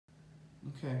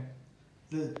Okay.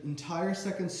 The entire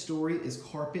second story is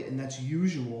carpet, and that's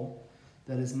usual.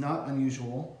 That is not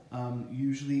unusual.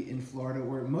 Usually in Florida,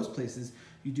 or most places,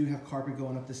 you do have carpet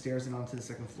going up the stairs and onto the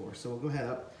second floor. So we'll go ahead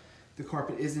up. The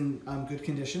carpet is in good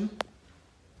condition.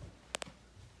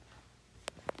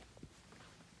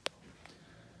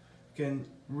 Again,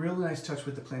 real nice touch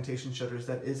with the plantation shutters.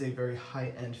 That is a very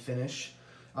high-end finish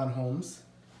on homes.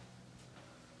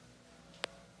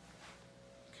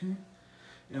 Okay,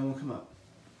 and we'll come up.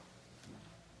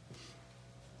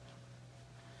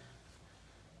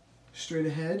 Straight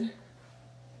ahead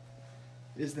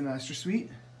is the master suite.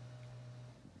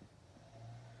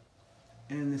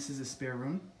 And this is a spare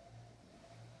room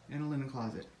and a linen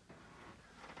closet.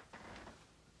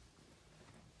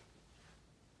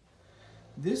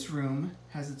 This room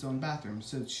has its own bathroom,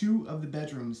 so 2 of the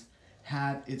bedrooms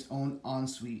had its own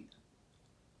ensuite.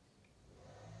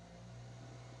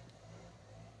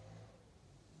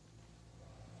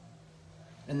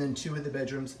 And then 2 of the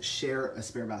bedrooms share a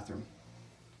spare bathroom.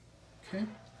 Okay,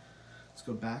 let's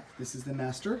go back. This is the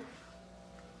master.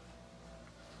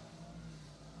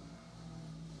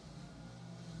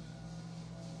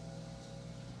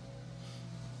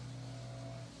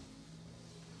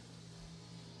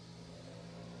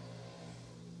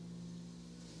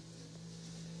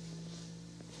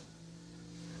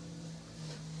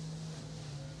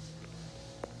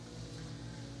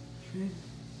 Okay.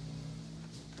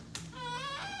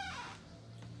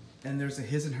 And there's a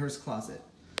his and hers closet.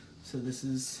 So this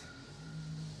is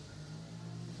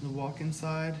the walk-in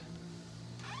side.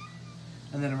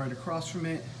 And then right across from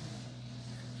it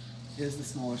is the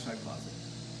smaller side closet.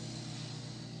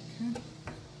 Okay.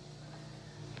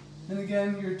 And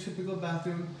again, your typical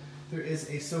bathroom. There is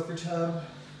a soaker tub,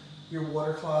 your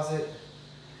water closet,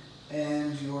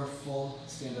 and your full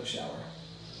stand-up shower.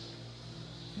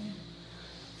 Okay.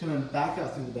 Coming back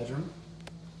out through the bedroom.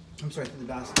 I'm sorry,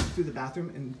 through the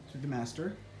bathroom and through the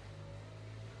master.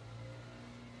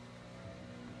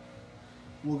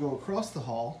 We'll go across the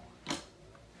hall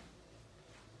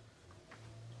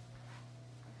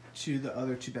to the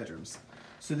other 2 bedrooms.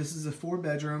 So this is a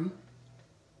 4-bedroom,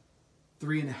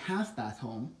 3.5 bath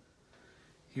home.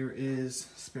 Here is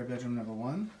spare bedroom number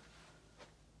 1.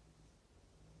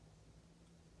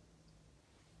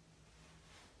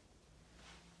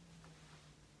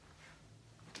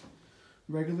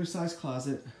 Regular size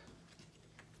closet.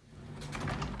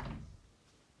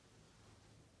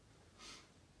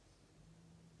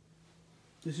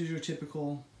 This is your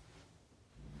typical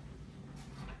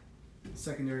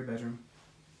secondary bedroom.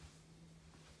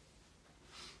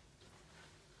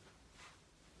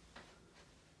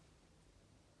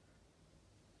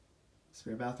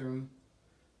 Spare bathroom.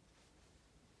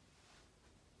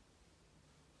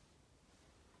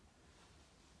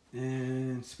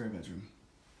 And spare bedroom.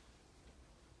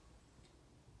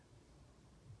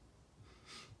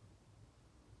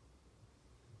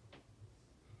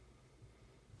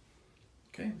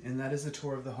 Okay, and that is a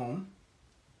tour of the home.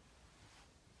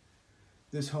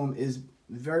 This home is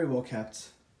very well kept.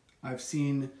 I've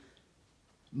seen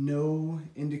no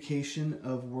indication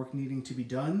of work needing to be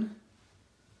done.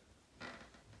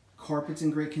 Carpet's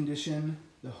in great condition.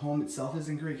 The home itself is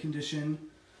in great condition.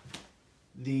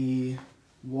 The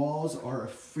walls are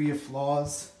free of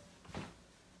flaws.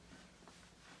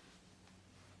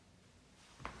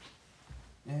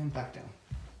 And back down.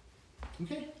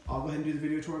 Okay, I'll go ahead and do the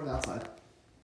video tour of the outside.